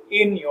that go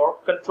in your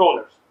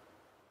controllers.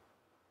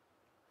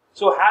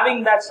 So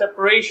having that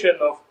separation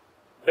of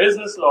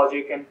business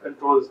logic and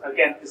controls,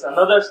 again, is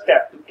another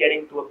step to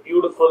getting to a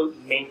beautiful,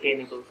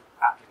 maintainable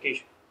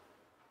application.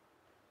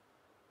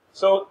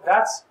 So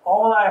that's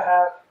all I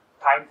have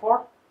time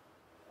for.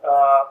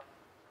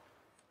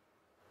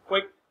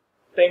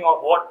 thing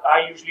of what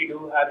I usually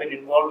do. I've been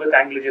involved with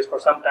AngularJS for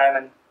some time,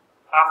 and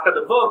after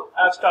the book,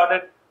 I've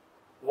started,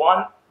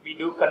 one, we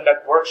do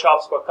conduct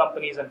workshops for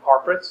companies and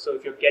corporates. So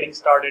if you're getting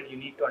started, you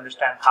need to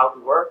understand how to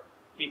work.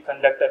 We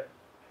conduct a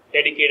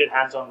dedicated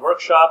hands-on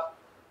workshop.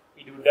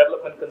 We do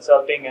development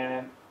consulting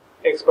and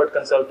expert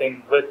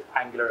consulting with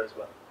Angular as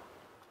well.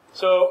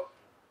 So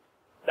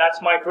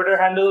that's my Twitter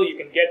handle. You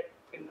can get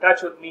in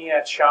touch with me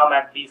at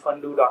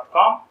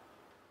shyam@dfundu.com.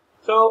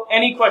 So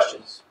any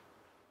questions?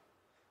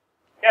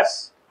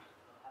 Yes?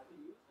 Have you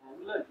used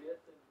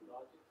AngularJS in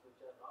projects which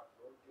are not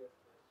Node.js?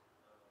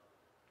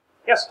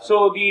 Yes,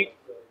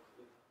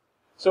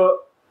 so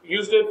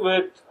used it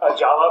with a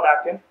Java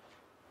backend.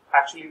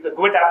 Actually, the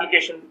Git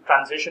application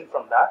transitioned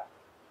from that.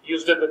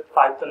 Used it with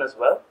Python as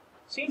well.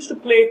 Seems to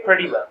play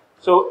pretty well.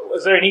 So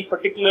is there any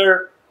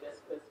particular... Yes,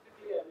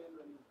 specifically, I mean,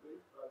 when you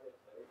build projects,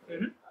 right?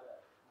 Mm-hmm.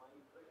 My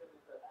impression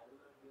is that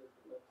AngularJS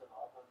depends a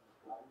lot on the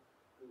plan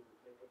to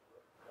make it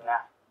work.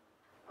 Nah,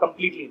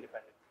 completely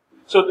independent.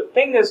 So the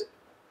thing is,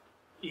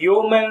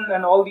 Yeoman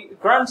and all the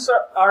grunts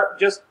are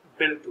just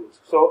build tools.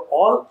 So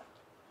all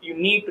you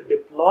need to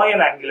deploy an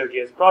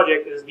AngularJS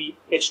project is the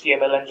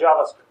HTML and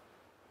JavaScript.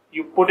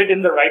 You put it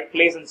in the right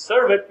place and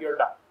serve it, you're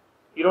done.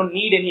 You don't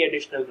need any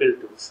additional build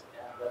tools.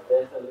 Yeah, but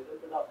there's a little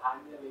bit of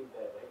handling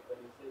there, right? When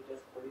you say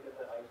just put it at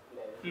the right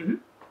place, Mm-hmm.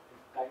 it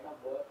kind of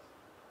works.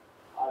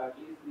 Or at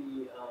least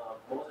the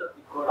most of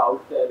the code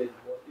out there is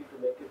mostly to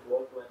make it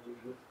work when you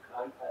use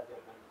Grunt as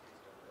your build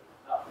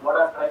system. What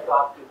I'm trying to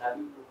ask is, have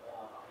you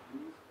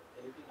used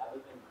anything other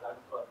than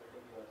Grunt for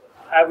building yourself?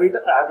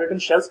 I've written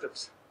shell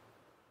scripts.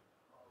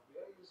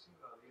 We are using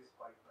this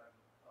pipeline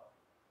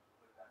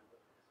with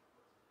AngularJS.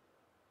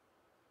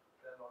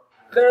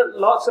 There are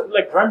lots of,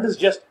 like, Grunt is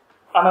just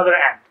another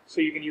ant. So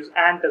you can use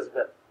ant as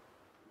well.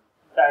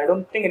 I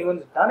don't think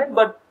anyone's done it,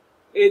 but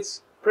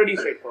it's pretty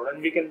straightforward.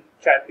 And we can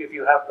chat if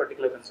you have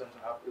particular concerns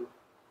on how to.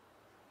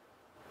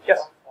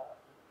 Yes?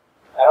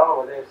 I don't know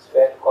whether it's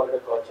fair to call it a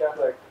gotcha,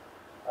 but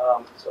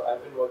so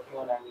I've been working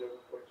on Angular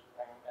for some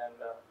time and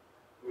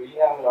really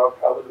having a lot of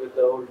trouble with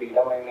the whole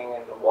data mining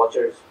and the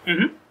watchers,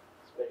 Mm-hmm.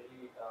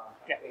 especially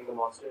I think the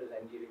monster is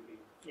NGRP.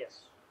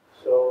 Yes.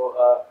 So,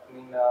 I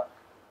mean,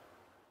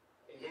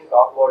 you didn't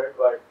talk about it,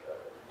 but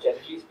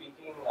generally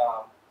speaking,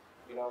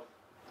 you know,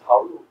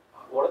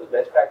 what are the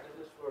best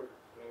practices for,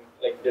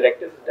 like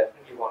directives is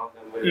definitely one of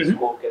them where the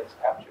scope gets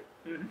captured.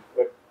 Mm-hmm.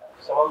 But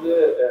some of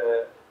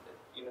the,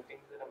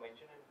 things that are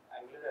mentioned in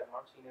Angular, I've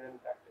not seen it in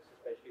practice,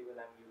 especially when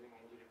I'm using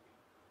NGRP.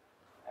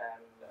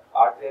 And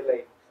are there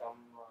like some...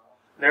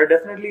 There are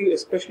definitely,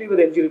 especially with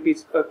ng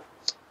repeats,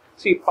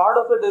 see, part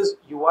of it is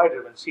UI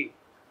driven. See,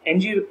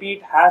 ng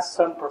repeat has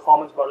some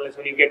performance bottlenecks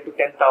when you get to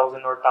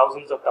 10,000 or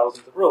thousands of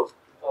rows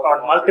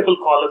or multiple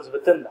columns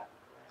within that.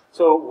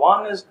 So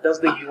one is, does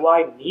the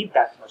UI need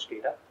that much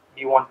data?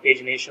 Do you want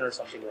pagination or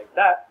something like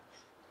that?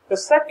 The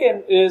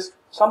second is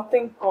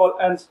something called,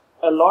 and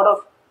a lot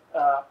of,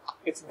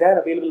 it's there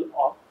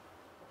available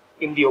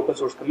in the open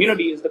source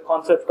community, is the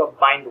concept of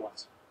bind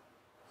once.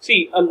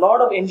 See, a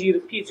lot of ng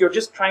repeats, you're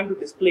just trying to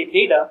display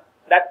data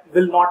that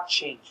will not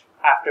change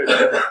after it's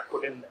been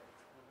put in there.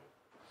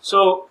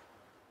 So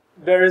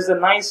there is a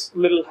nice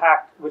little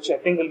hack, which I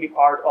think will be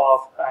part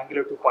of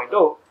Angular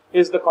 2.0,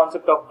 is the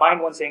concept of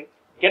bind once, saying,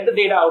 get the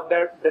data out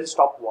there, then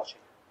stop watching,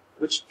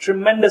 which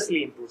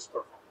tremendously improves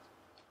performance.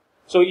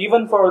 So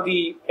even for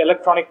the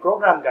electronic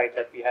program guide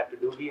that we had to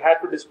do, we had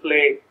to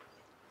display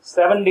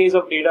 7 days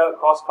of data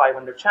across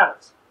 500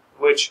 channels,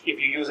 which if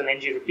you use an ng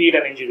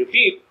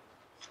repeat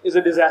is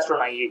a disaster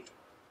on IE8.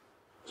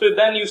 So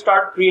then you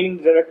start creating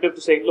the directive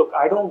to say, look,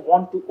 I don't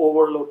want to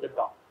overload the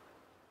DOM.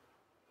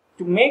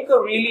 To make a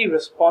really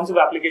responsive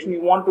application,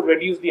 you want to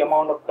reduce the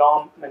amount of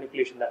DOM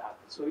manipulation that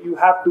happens. So you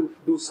have to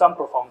do some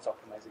performance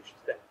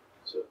optimizations there.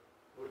 So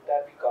would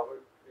that be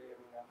covered today? I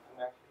mean,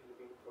 I'm actually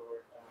looking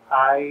forward.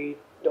 I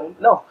don't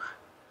know.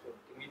 So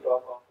can we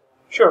talk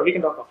offline? Sure, we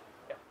can talk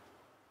offline. Yeah.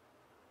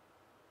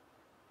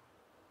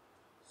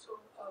 So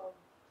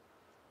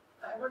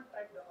I haven't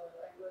tried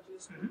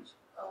AngularJS much,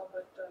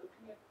 but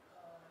looking at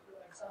your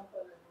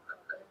example and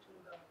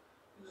connecting the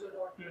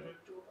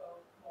user.unit to a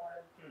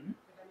model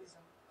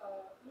mechanism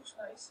looks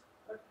nice,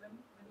 but when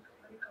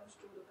it comes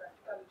to the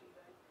practicality,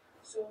 right?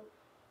 So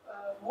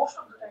most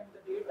of the time the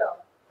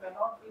data may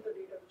not be the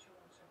data which you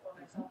want. So for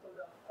example,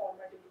 the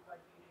formatting might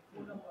be a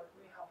phone number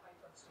may have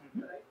hyphens,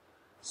 right?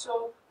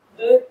 So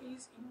there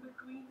is in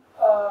between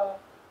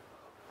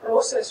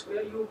process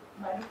where you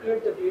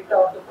manipulate the data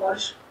or the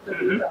polish the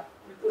data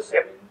before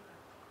sending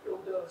to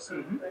the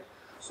server, right?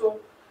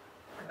 So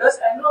does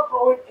Angular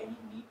provide any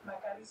neat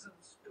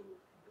mechanisms to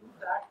do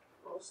that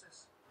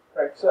process?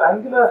 Right. So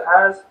Angular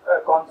has a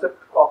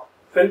concept of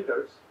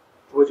filters,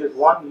 which is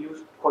one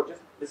used for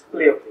just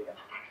display of data.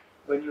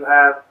 When you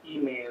have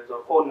emails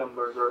or phone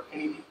numbers or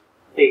any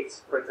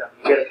dates, for example,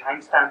 you get a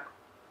timestamp,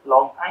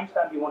 long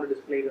timestamp, you want to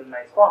display it in a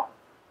nice format.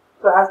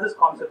 So it has this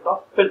concept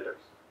of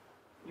filters.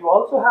 You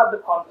also have the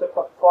concept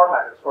of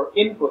formatters for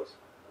inputs,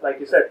 like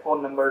you said,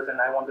 phone numbers,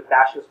 and I want the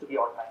dashes to be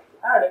automatically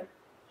added.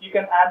 You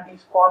can add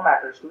these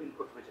formatters to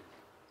input widgets.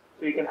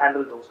 So you can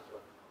handle those as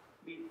well.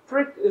 The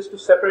trick is to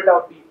separate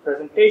out the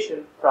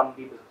presentation from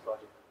the business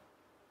logic.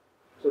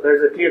 So there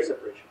is a clear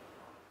separation.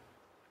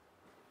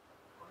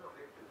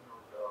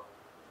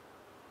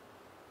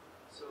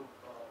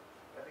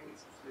 I think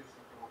it's very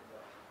simple.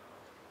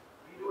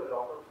 We do a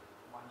lot of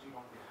munging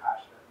on the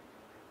hash that we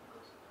can make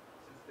because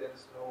since there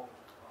is no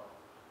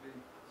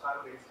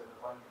simultaneous the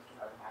one used to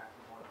have an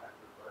active one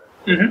active for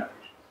applications.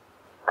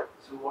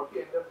 So what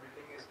we end up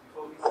building is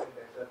before we send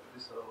data to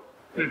the server,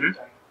 every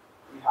time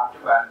we have to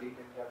validate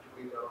and we have to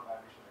create our own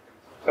validation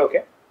mechanism.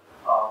 Okay.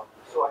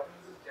 So I think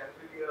this is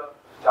generally a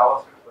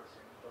JavaScript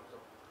person in terms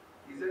of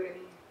is there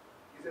any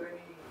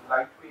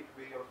lightweight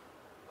way of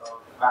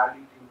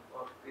validating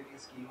or creating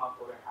a schema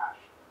for a hash?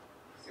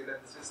 Say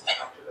that this is the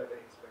structure that I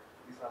expect.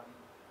 These are the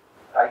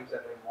types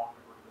that I want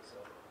to go to the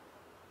server.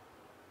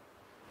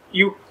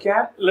 You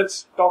can,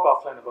 let's talk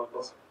offline about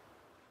this.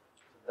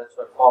 That's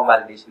what form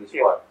validation is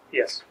for.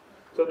 Yes.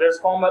 So there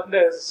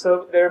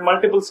are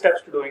multiple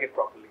steps to doing it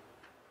properly.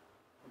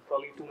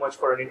 Probably too much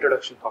for an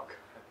introduction talk.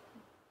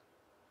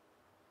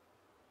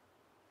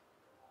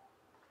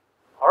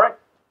 All right.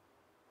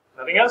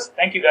 Nothing else?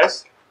 Thank you,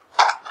 guys.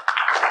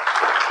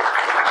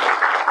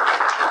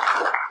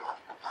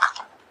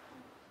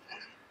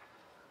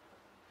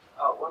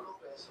 One more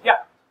question.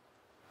 Yeah.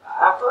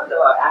 I've heard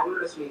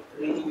Angular is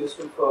really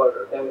useful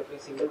for developing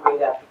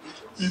single-page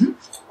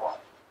applications,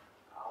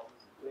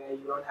 where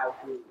you don't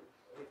have to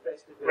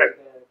refresh the page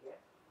again.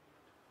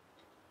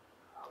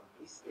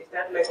 Is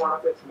that like one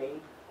of its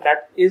main?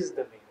 That is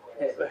the main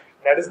one.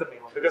 That is the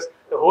main one because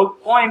the whole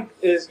point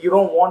is you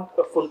don't want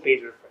a full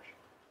page refresh.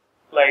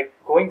 Like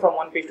going from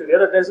one page to the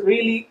other, there's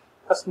really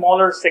a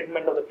smaller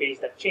segment of the page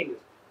that changes.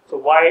 So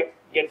why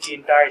get the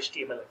entire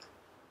HTML?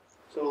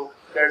 So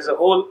there's a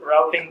whole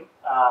routing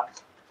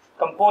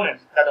component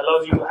that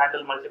allows you to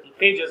handle multiple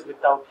pages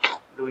without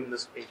doing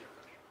this page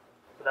refresh.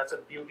 So that's a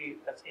beauty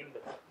that's in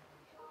there.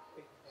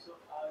 So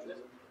just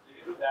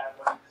related to that,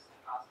 what you just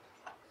asked.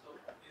 So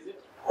is it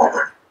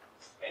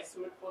best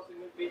suited for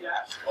single page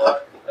apps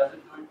or does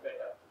it do it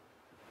better?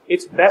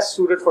 It's best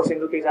suited for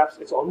single page apps.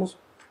 It's almost,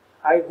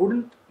 I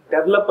wouldn't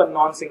develop a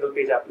non-single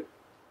page application.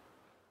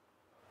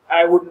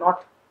 I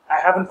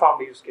haven't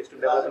found a use case to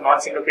develop a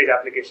non-single page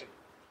application.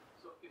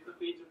 So if the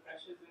page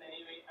refreshes in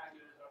any way,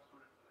 Angular is not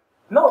suited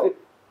for that. No,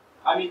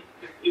 I mean,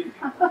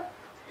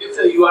 if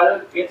the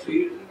URL gets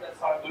rewritten, that's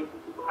not a good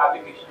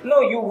application.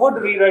 no, you would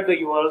rewrite the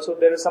URL. So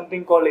there is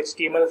something called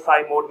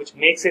HTML5 mode, which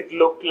makes it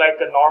look like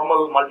a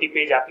normal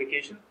multi-page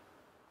application.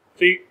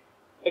 So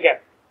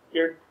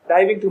you're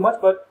diving too much,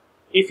 but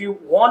if you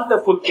want the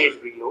full page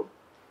reload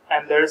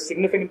and there is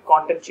significant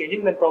content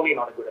changing, then probably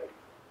not a good idea.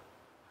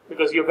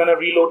 Because you're going to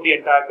reload the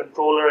entire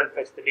controller and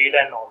fetch the data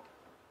and all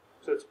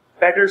that. So it's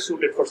better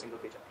suited for single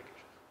page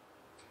applications.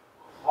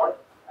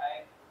 What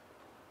I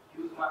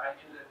use my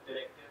Angular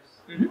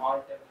directives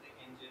on template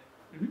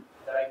engine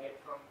that I get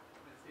from,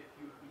 let's say, if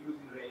you're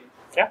using Rails.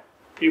 Yeah,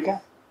 you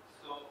can.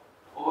 So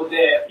over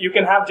there, You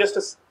can have just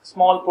a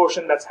small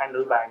portion that's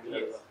handled by Angular.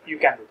 Yes. You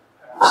can do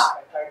that.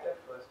 I tried that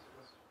first. It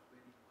was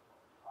really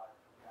hard.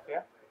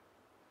 Yeah.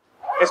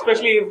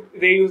 Especially if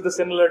they use the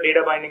similar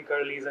data binding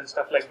curlies and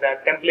stuff like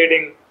that,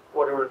 templating,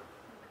 whatever.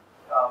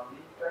 We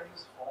tried to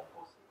use form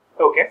posting,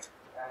 Okay.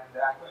 and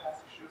Angular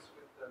has issues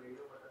with the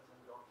radio buttons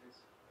and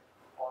objects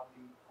on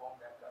the form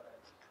data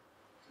types.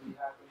 So we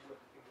have to do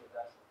everything with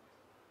that.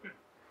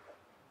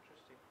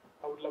 Interesting.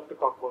 I would love to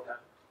talk about that.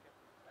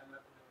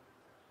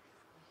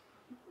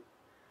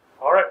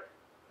 All right.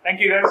 Thank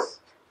you, guys.